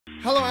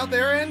Hello out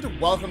there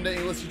and welcome to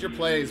English Teacher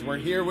Plays. We're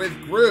here with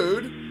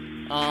Grood.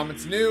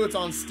 It's new, it's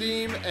on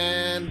Steam,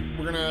 and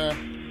we're gonna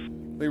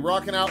be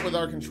rocking out with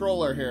our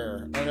controller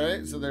here.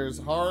 Okay, so there's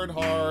hard,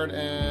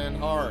 and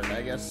hard.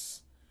 I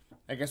guess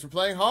we're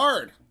playing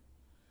hard.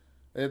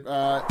 Okay,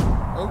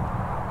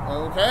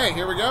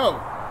 here we go.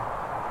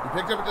 We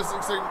picked up a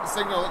distinct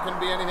signal that couldn't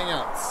be anything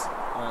else.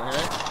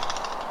 Okay.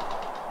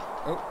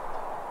 Oh,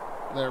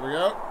 there we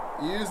go.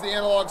 Use the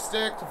analog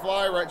stick to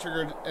fly, right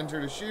trigger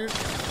enter to shoot.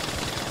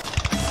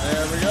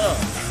 There we go.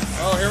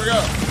 Oh, here we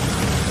go.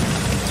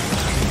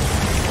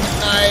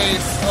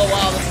 Nice. Oh,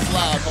 wow, this is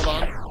loud. Hold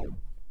on.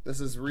 This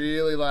is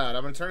really loud.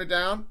 I'm going to turn it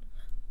down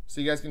so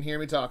you guys can hear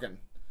me talking.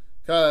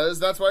 Because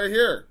that's why you're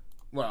here.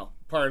 Well,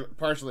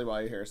 partially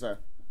why you're here, so.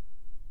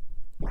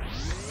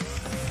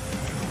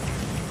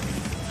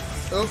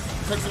 Oop,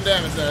 took some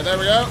damage there. There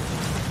we go.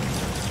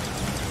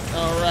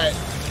 Alright.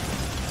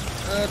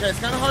 Okay, it's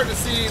kind of hard to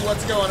see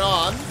what's going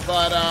on,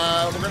 but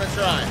we're going to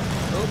try.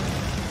 Oop.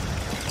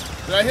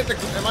 Did I hit the...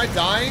 Am I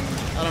dying?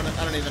 I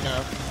don't even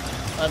know.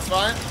 That's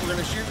fine. We're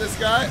gonna shoot this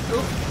guy.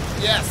 Oop.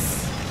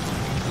 Yes.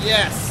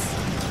 Yes.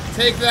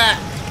 Take that.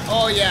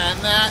 Oh yeah,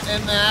 and that,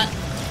 and that.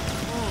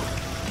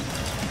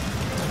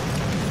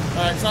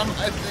 Alright, so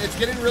it's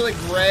getting really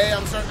gray.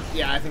 I'm starting...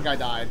 Yeah, I think I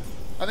died.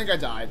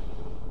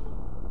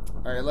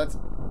 Alright,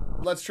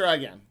 let's try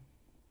again.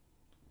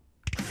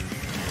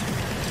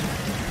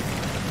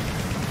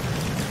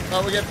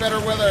 Oh, we get better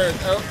weather.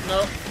 Oh,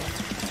 no.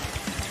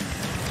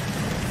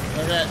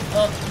 Okay.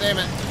 Oh, damn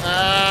it.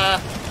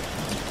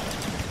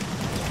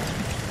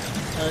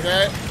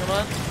 Okay, come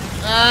on.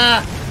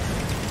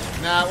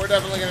 Nah, we're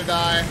definitely gonna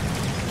die.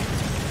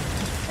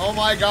 Oh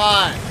my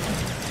god.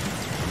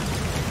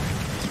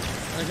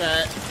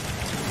 Okay.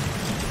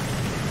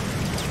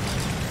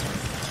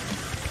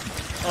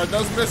 Oh,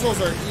 those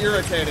missiles are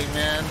irritating,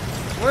 man.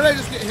 What did I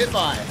just get hit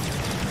by?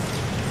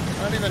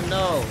 I don't even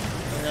know.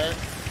 Okay.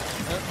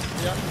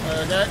 Yeah,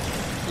 okay.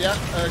 Yeah,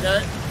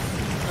 okay.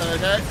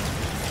 Okay.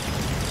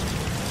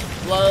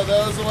 Blow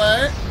those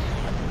away.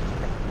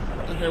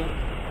 Okay,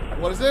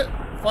 what is it?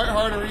 Fight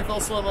hard and refill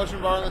slow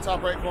motion bar in the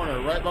top right corner.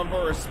 Right bumper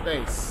or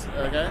space.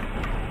 Okay.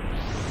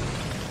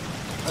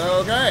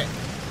 Okay.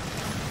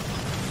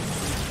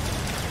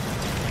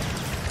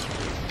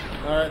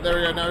 Alright, there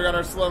we go. Now we got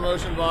our slow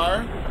motion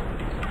bar.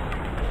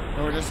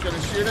 And we're just gonna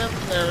shoot him.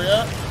 There we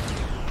go.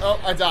 Oh,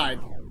 I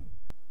died.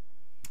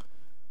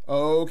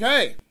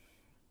 Okay.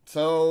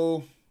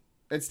 So,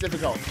 it's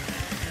difficult.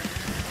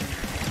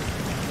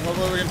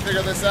 Hopefully we can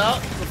figure this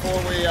out before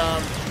we,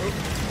 oop.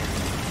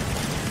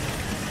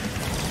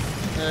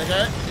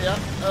 Okay, yeah,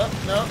 oh,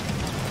 no.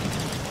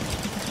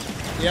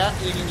 Yeah,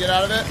 you can get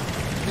out of it.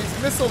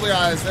 These missile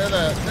guys, they're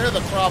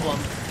the problem.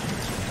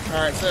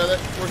 Alright, so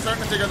we're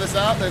starting to figure this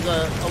out. There's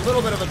a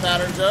little bit of a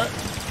pattern to it.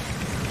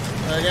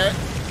 Okay,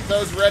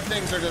 those red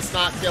things are just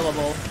not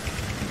killable.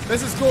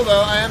 This is cool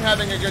though, I am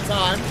having a good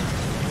time.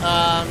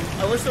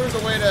 I wish there was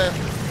a way a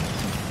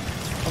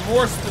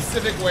more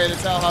specific way to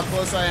tell how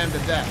close I am to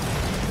death.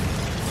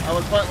 I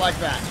would quite like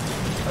that.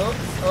 Oh,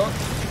 oh.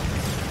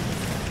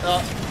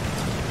 Oh.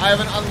 I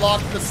haven't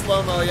unlocked the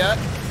slow-mo yet.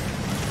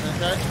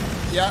 Okay.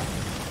 Yeah.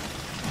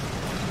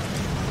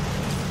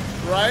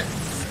 Right.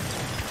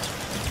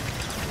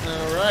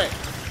 Alright.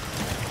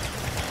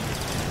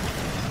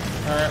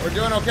 Alright, we're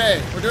doing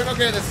okay. We're doing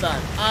okay this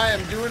time. I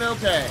am doing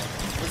okay.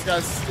 This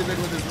guy's stupid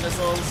with his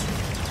missiles.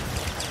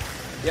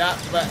 Yeah,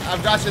 but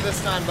I've got you this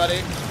time,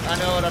 buddy. I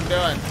know what I'm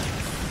doing.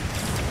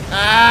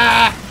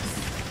 Ah!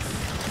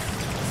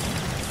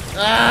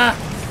 Ah!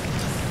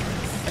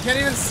 I can't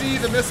even see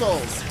the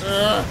missiles.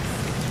 Ugh.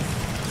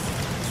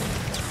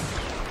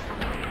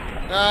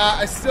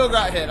 I still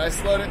got hit. I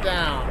slowed it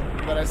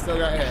down, but I still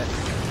got hit.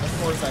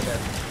 Of course I did.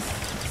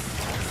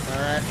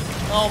 Alright.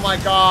 Oh my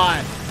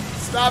god.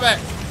 Stop it!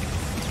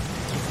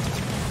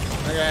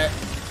 Okay.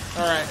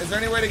 Alright. Is there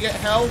any way to get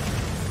health?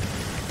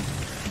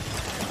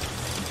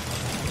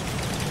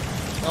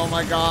 Oh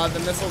my god.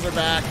 The missiles are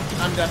back.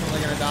 I'm definitely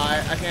gonna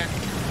die. I can't...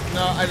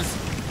 No, I just...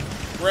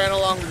 ran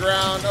along the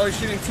ground. Oh, he's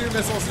shooting 2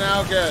 missiles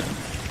now. Good.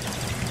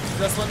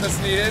 Just what this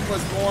needed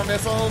was more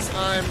missiles.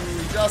 I'm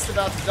just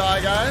about to die,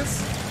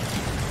 guys.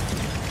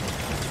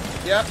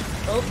 Yep.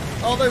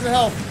 Oh, there's a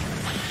health.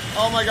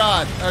 Oh my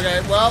god.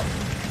 Okay, well,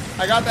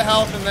 I got the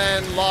health and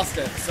then lost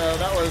it. So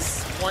that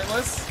was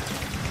pointless.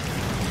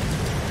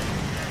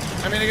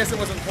 I mean, I guess it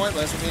wasn't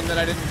pointless. I mean that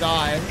I didn't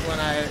die when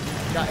I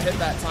got hit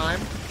that time.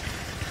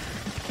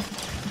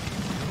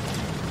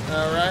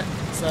 Alright,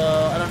 so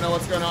I don't know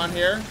what's going on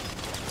here.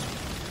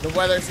 The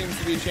weather seems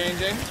to be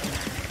changing.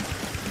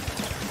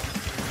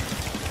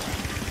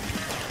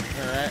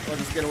 Alright, we'll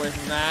just get away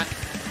from that.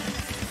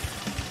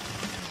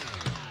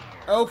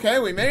 Okay,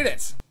 we made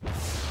it.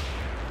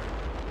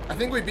 I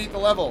think we beat the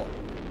level.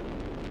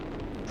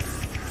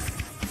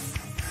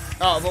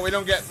 Oh, but we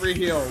don't get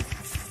re-healed.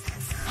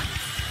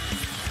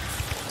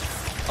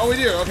 Oh, we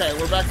do. Okay,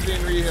 we're back to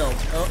being re-healed.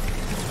 Oh.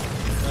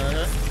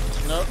 Okay.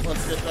 Nope,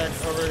 let's get back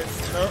over here.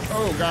 No.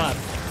 Oh, God.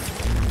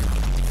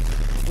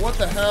 What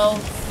the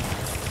hell?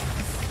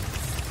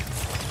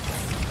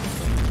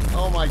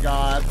 my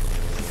god.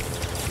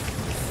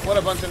 What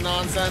a bunch of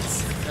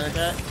nonsense.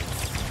 Okay.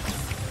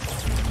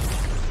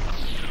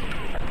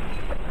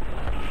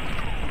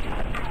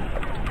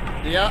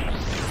 Yeah.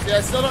 See,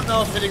 I still don't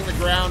know if hitting the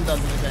ground does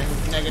anything.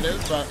 It's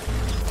negative, but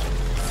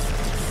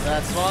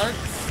that's fine.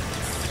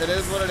 It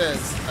is what it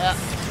is.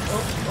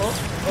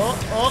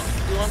 Oh.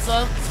 You want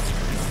some?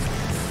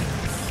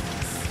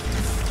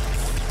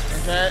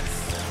 Okay.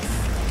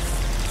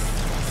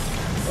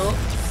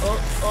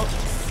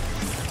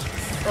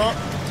 Oh.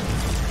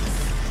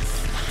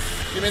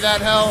 Give me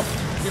that health.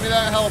 Give me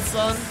that health,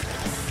 son.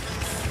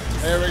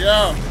 There we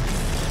go.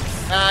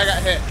 Ah, I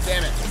got hit.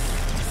 Damn it.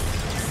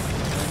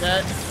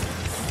 Okay.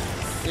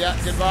 Yeah,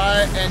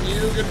 goodbye. And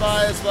you,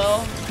 goodbye as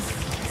well.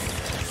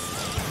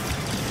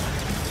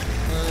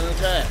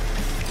 Okay.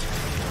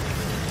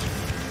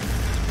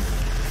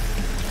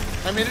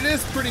 I mean, it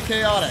is pretty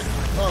chaotic.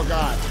 Oh,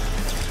 God.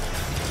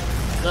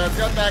 So it's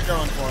got that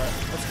going for it.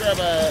 Let's grab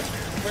a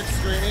quick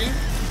screeny.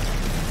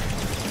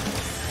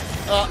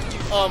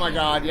 Oh my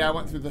god, yeah, I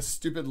went through the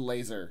stupid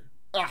laser.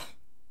 Ugh.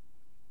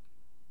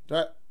 Do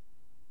I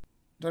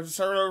have to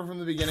start over from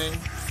the beginning?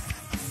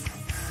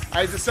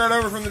 I have to start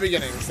over from the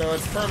beginning, so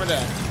it's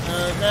permadeath.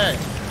 Okay.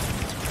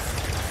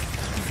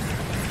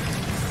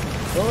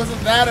 Well,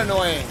 wasn't that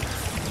annoying?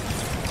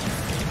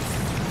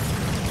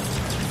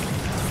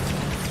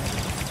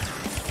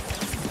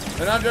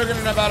 They're not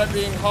joking about it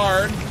being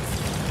hard.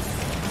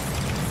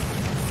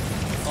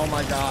 Oh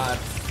my god.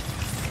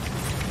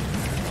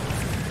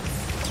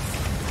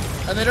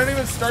 And they don't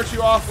even start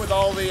you off with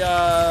all the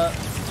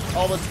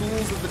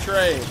tools of the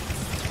trade,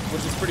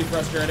 which is pretty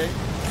frustrating.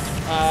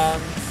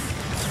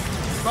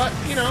 But,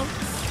 you know,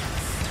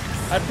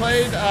 I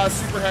played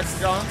Super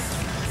Hexagon.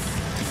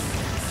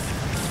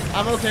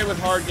 I'm okay with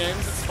hard games,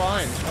 it's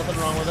fine. Nothing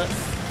wrong with it.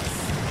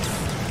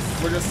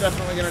 We're just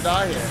definitely gonna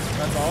die here,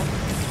 that's all.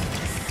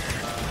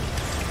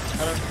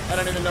 I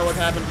don't even know what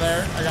happened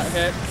there. I got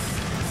hit.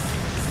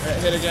 I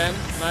got hit again.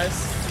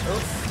 Nice. Oh.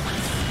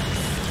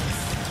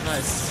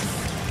 Nice.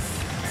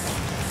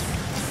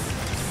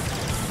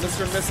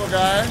 Mr. Missile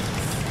Guy.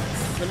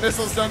 The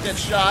missiles don't get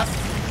shot.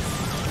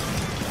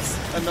 It's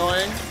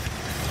annoying.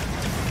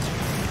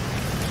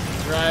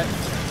 Right.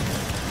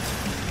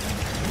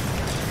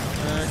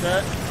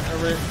 Okay.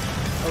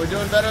 Are we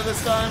doing better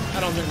this time? I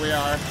don't think we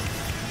are.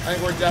 I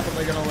think we're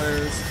definitely gonna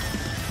lose.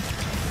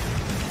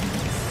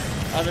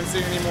 I haven't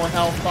seen any more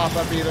health pop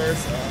up either,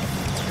 so.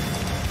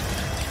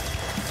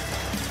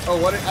 Oh,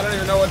 what? I don't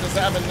even know what just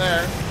happened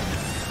there.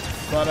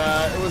 But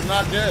it was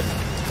not good.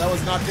 That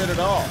was not good at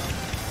all.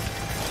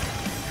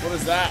 What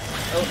is that?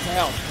 Oh, it's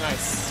health.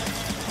 Nice.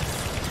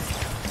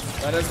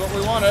 That is what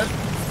we wanted.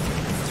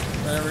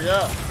 There we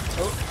go.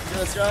 Oh,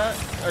 this guy.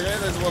 Okay,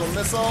 there's a little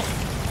missile.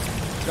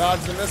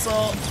 Dodge the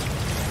missile.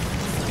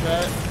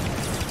 Okay.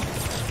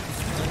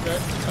 Okay.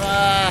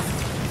 Ah!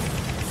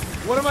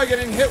 What am I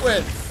getting hit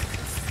with?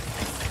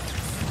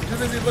 I'm too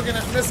busy looking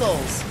at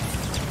missiles.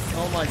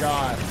 Oh my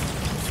god.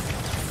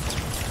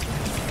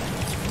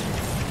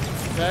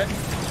 Okay.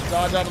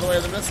 Dodge out of the way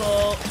of the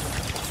missile.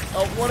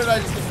 Oh, what did I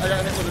just do? I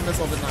got hit with a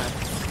missile, didn't I?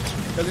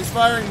 Because he's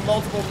firing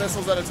multiple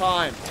missiles at a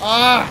time.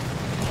 Ah!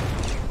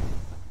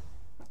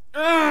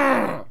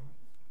 Ugh!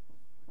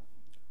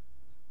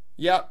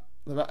 Yep.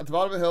 At the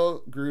bottom of the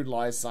hill, Grood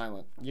lies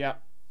silent.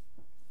 Yep.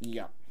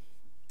 Yep.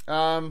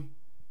 Not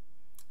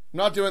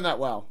doing that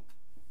well.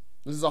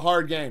 This is a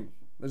hard game.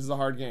 This is a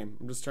hard game.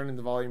 I'm just turning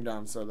the volume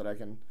down so that I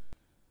can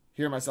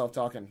hear myself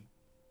talking.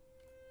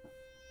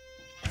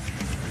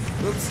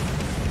 Oops.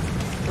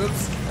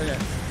 Oops. Okay.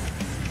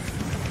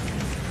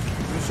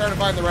 I'm just trying to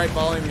find the right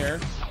volume here.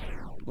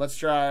 Let's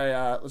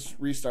try, let's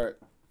restart.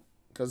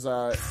 Because,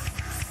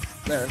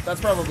 there. That's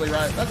probably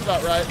right. That's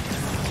about right.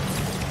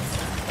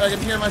 I can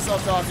hear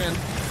myself talking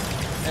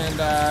and,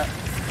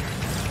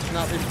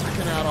 not be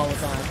freaking out all the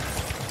time.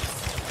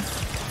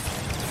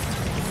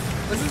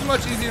 This is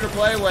much easier to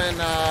play when,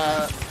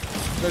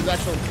 there's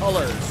actual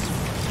colors.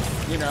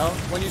 You know?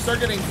 When you start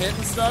getting hit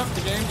and stuff,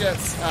 the game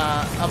gets,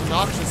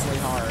 obnoxiously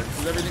hard.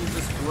 Because everything's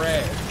just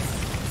gray.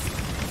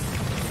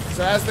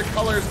 So as the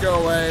colors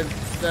go away,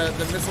 the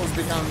missiles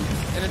become,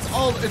 and it's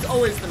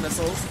always the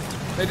missiles.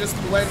 They just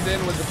blend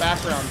in with the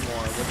background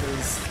more, which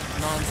is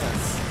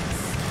nonsense.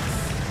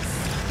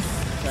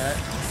 Okay.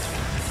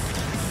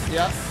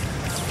 Yep.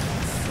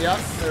 Yep,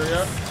 there we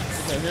go.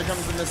 Okay, here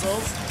comes the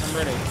missiles. I'm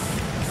ready.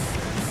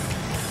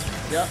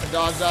 Yep,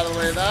 dodged out of the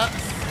way of that.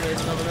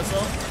 There's another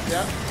missile.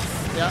 Yep.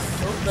 Yep.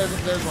 Oh,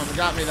 there's one. It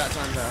got me that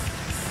time though.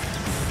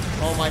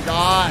 Oh my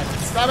god.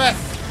 Stop it!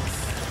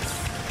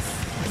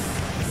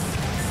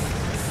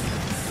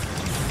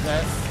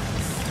 Okay.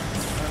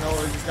 I don't know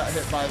what we just got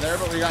hit by there,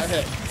 but we got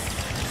hit.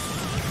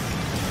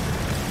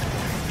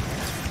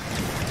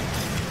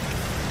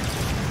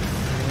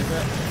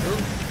 Oop.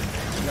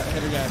 We got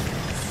hit again.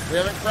 We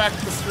haven't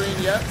cracked the screen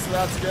yet, so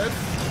that's good.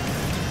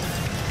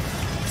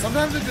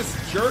 Sometimes it just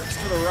jerks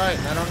to the right,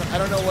 and I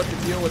don't know what the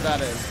deal with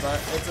that is, but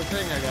it's a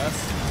thing, I guess.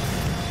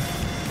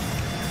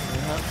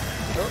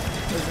 Oh,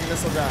 there's a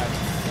missile guy.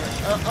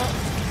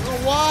 Oh,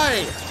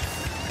 why?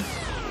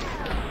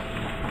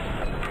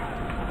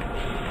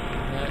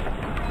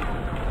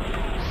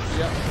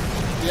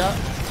 Yep.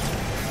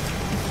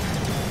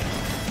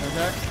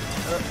 Okay.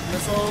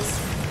 Missiles.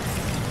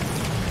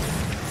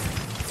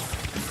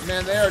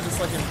 Man, they are just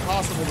like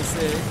impossible to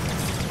see.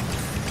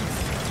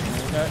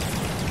 Okay.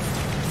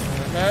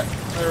 Okay.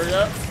 There we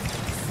go.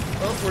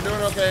 Oh, we're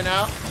doing okay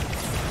now.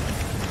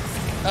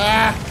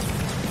 Ah!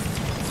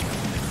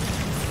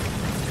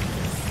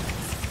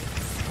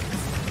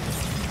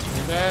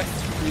 Okay.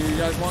 You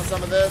guys want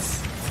some of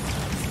this?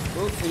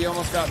 Oop, he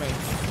almost got me.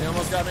 He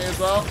almost got me as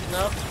well.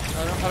 No,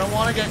 I don't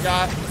want to get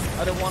got.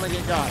 I don't want to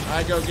get got.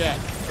 I go get.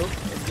 Oop,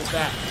 let's get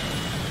that.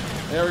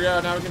 There we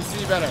go. Now we can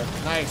see better.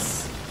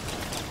 Nice.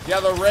 Yeah,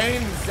 the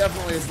rain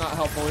definitely is not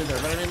helpful either.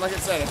 But I mean, like I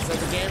said, it's like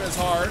the game is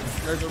hard.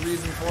 There's a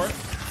reason for it.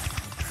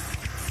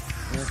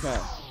 Okay.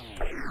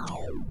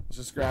 Let's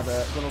just grab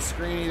a little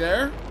screeny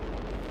there.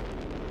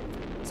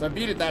 So I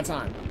beat it that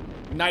time.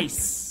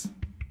 Nice.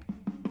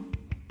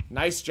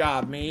 Nice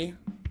job, me.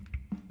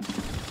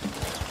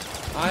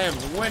 I am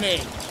winning.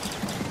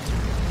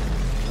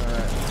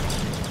 Alright.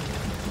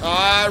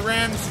 I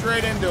ran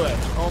straight into it.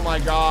 Oh my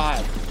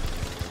god.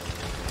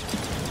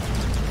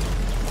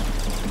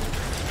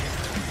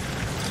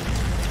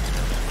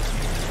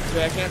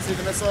 Okay, I can't see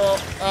the missile.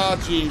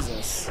 Oh,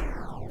 Jesus.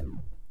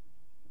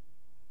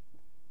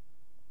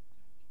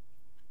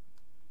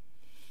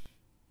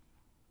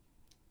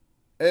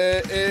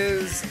 It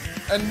is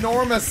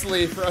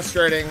enormously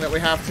frustrating that we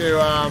have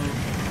to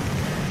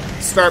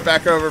start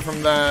back over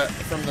from the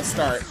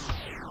start.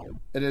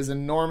 It is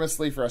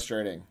enormously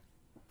frustrating.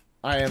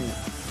 I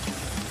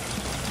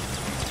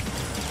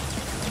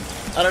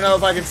don't know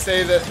if I can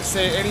say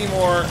any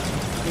more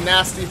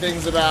nasty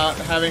things about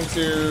having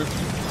to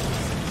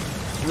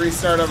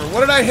restart over. What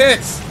did I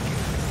hit?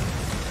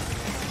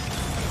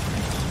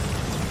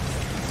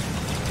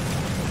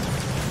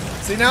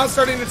 See, now it's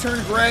starting to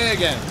turn gray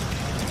again.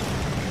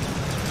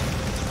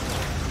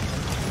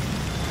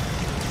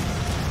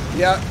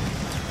 Yep.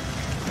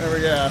 There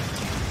we go.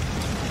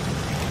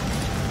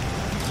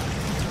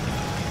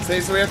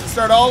 See, so we have to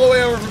start all the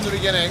way over from the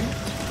beginning.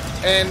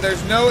 And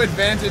there's no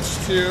advantage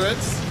to it,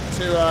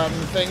 to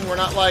the thing. We're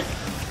not like,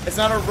 it's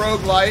not a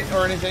roguelite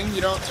or anything.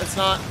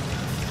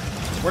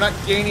 We're not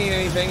gaining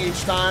anything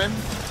each time.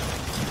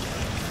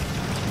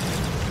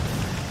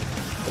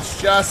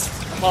 It's just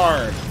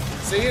hard.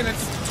 See, and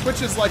it's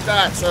twitches like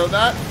that. So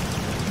that,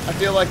 I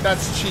feel like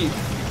that's cheap.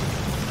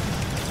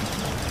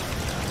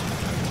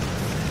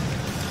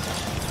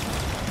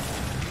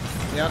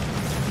 Yep.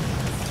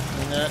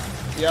 And that.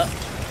 Yep.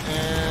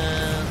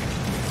 And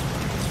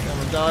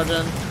we're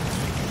dodging.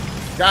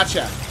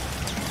 Gotcha.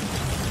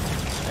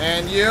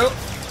 And you.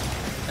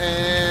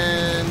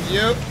 And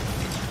you.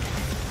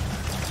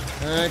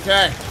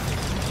 Okay.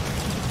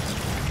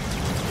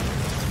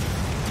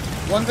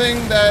 One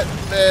thing that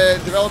the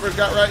developers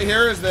got right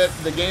here is that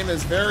the game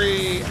is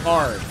very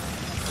hard.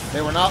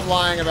 They were not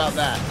lying about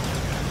that.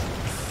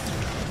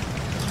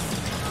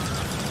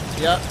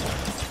 Yep.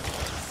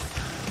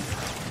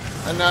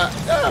 And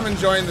yeah, I'm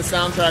enjoying the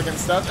soundtrack and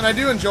stuff. And I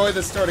do enjoy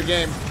this sort of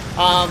game.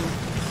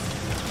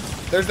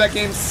 There's that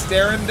game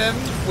Starendem,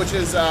 which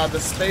is the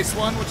space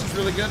one, which is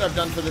really good. I've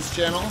done for this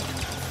channel.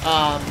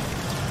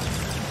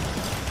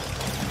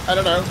 I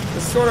don't know.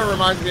 This sort of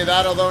reminds me of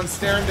that, although in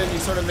Starendem you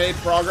sort of made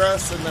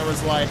progress, and there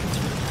was like,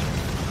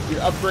 you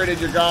upgraded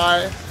your guy,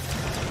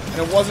 and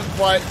it wasn't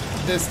quite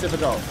this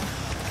difficult.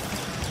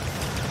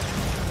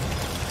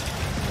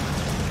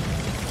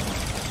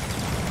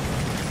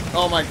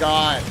 Oh my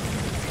god.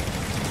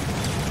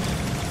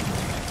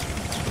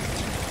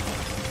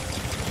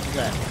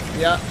 Okay.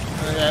 Yep.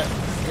 Okay.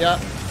 Yep.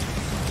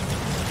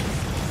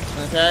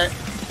 Okay.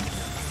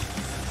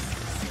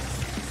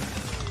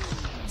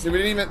 See,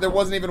 there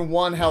wasn't even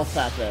one health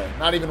pack there.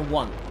 Not even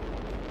one.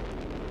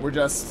 We're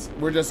just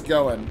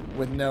going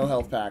with no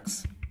health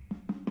packs.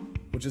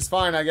 Which is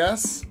fine, I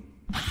guess.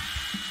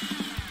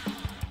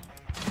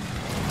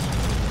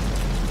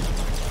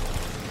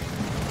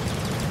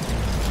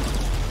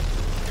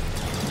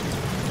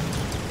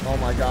 Oh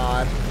my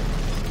god.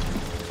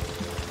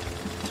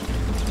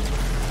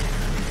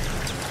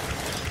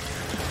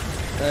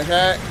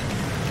 Okay.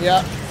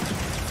 Yep.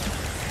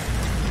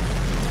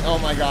 Oh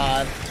my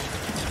god.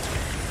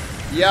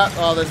 Yep.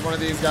 Oh, there's one of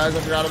these guys. I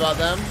forgot about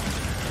them.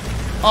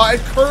 Oh, it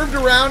curved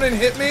around and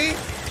hit me?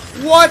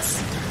 What?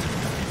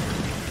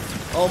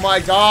 Oh my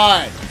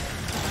god.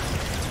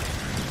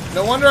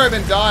 No wonder I've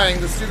been dying.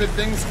 The stupid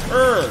thing's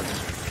curved.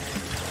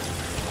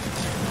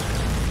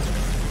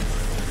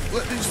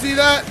 What, did you see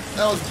that?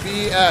 That was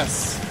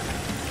BS.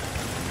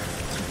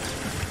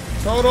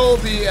 Total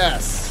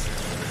BS.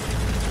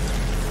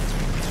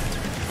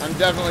 I'm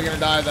definitely gonna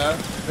die though.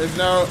 There's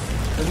no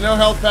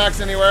health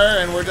packs anywhere,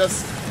 and we're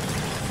just.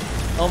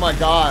 Oh my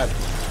god!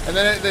 And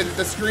then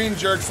the screen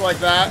jerks like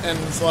that, and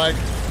it's like,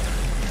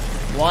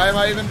 why am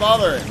I even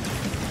bothering?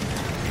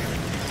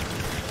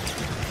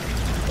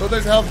 Oh,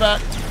 there's a health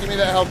pack. Give me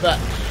that health pack.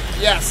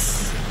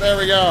 Yes, there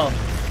we go.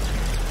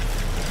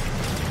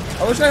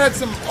 I wish I had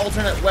some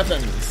alternate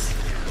weapons.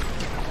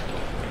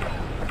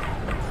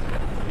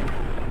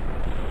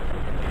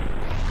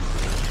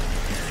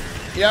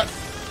 Yep.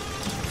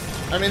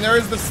 I mean, there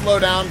is the slow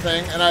down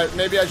thing, and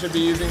maybe I should be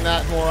using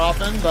that more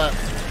often, but...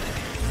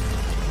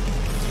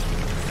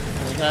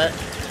 Okay.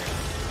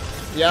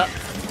 Yep.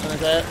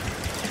 Okay.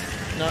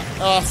 No.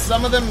 Oh,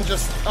 some of them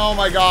just... Oh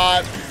my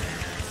god.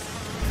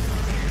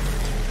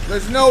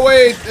 There's no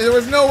way... There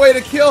was no way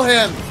to kill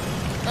him.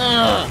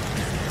 Ugh.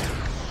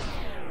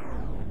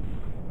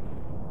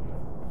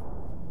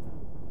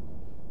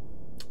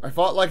 I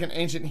fought like an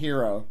ancient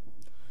hero.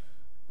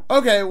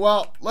 Okay,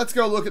 well, let's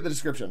go look at the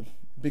description.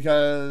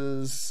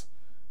 Because...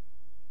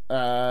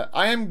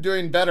 I am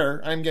doing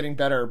better. I'm getting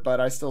better, but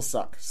I still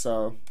suck,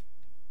 so...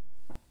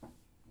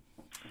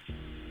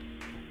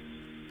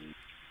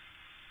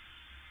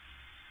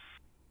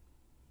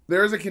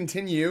 There is a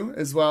continue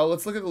as well.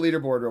 Let's look at the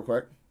leaderboard real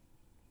quick.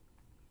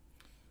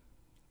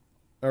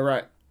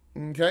 Alright.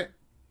 Okay.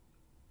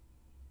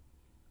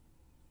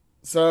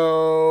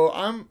 So,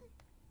 I'm...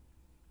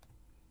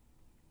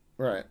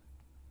 Right.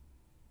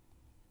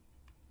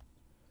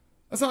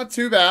 That's not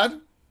too bad.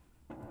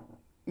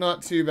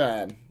 Not too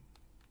bad.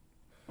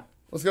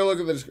 Let's go look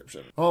at the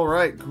description.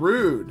 Alright,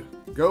 Grood.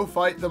 Go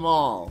fight them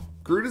all.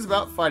 Grood is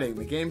about fighting.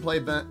 The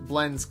gameplay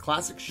blends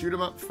classic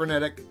shoot-'em-up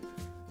frenetic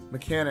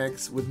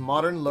mechanics with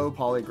modern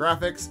low-poly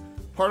graphics,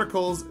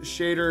 particles,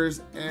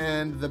 shaders,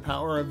 and the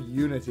power of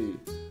unity.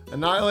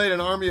 Annihilate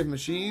an army of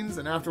machines,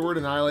 and afterward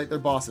annihilate their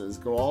bosses.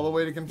 Go all the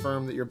way to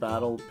confirm that your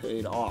battle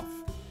paid off.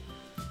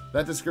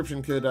 That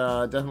description could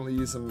definitely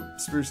use some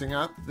sprucing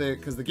up,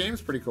 because the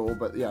game's pretty cool,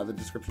 but yeah, the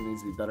description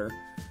needs to be better.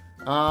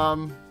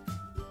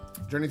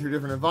 Journey through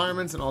different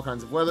environments and all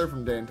kinds of weather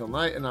from day until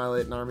night.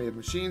 Annihilate an army of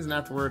machines, and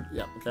afterward,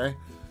 yeah, okay.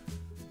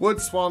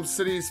 Woods, swamps,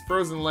 cities,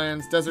 frozen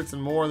lands, deserts,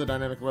 and more. The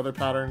dynamic weather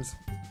patterns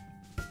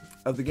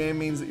of the game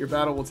means that your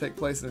battle will take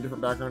place in a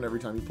different background every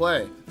time you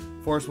play.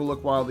 Forests will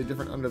look wildly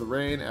different under the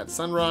rain, at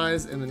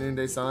sunrise, in the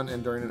noonday sun,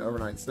 and during an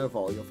overnight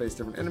snowfall. You'll face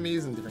different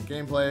enemies and different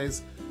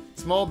gameplays.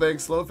 Small, big,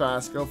 slow,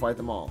 fast, go fight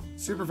them all.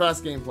 Super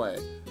fast gameplay.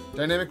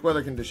 Dynamic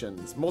weather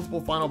conditions.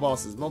 Multiple final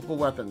bosses. Multiple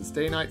weapons.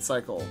 Day-night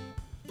cycle.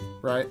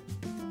 Right?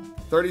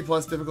 30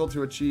 plus difficult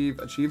to achieve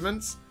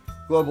achievements.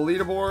 Global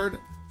leaderboard.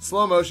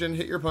 Slow motion.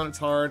 Hit your opponents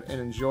hard and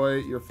enjoy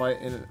your fight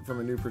from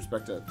a new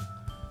perspective.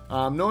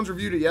 No one's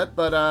reviewed it yet,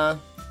 but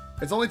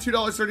it's only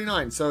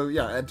 $2.39. So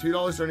yeah, at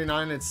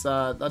 $2.39, it's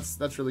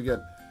that's really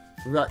good.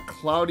 We've got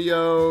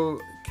Claudio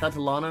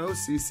Catalano,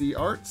 CC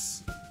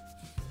Arts,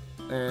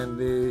 and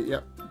we've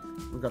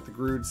got the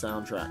Grood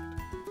soundtrack.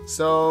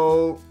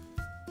 So,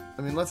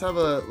 I mean, let's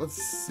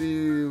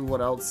see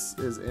what else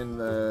is in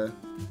the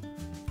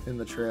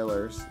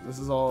trailers. This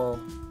is all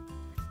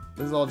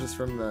just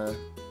from the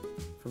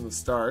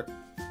start.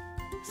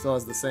 Still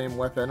has the same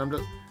weapon.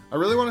 I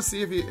really want to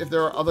see if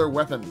there are other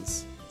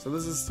weapons. So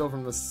this is still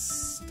from the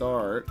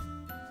start.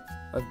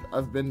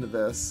 I've been to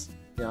this.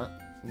 Yeah.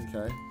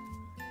 Okay.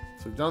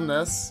 So we've done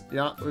this.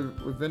 Yeah.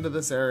 We've been to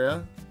this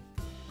area.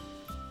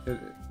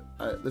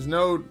 There's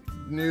no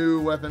new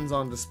weapons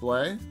on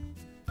display.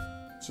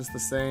 It's just the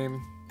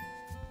same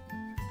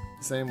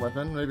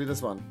weapon. Maybe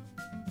this one.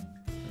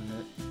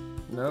 Okay.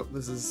 Nope.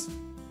 This is.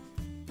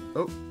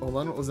 Oh, hold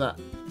on. What was that?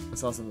 I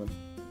saw something.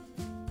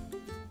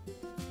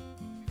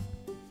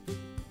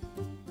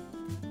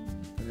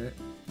 Okay.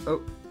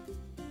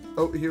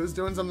 Oh, he was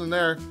doing something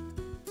there.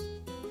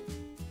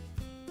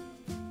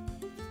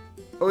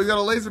 Oh, he's got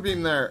a laser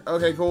beam there.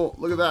 Okay, cool.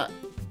 Look at that.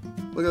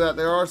 Look at that.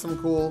 There are some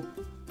cool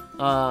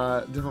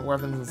different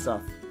weapons and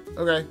stuff.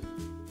 Okay.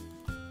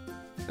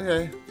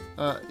 Okay.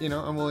 You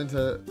know, I'm willing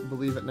to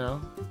believe it now.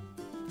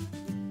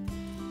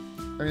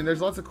 I mean, there's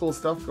lots of cool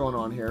stuff going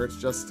on here. It's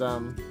just,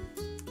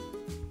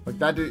 like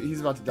that dude, he's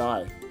about to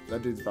die.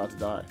 That dude's about to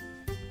die.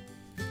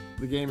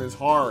 The game is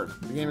hard.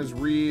 The game is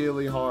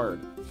really hard.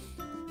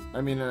 I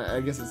mean,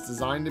 I guess it's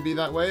designed to be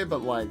that way,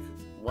 but like,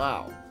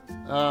 wow.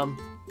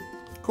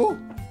 Cool.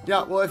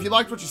 Yeah, well, if you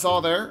liked what you saw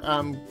there,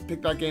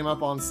 pick that game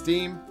up on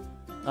Steam.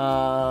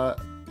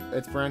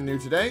 It's brand new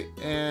today,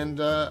 and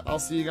I'll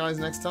see you guys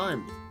next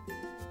time.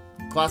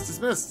 Class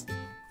dismissed.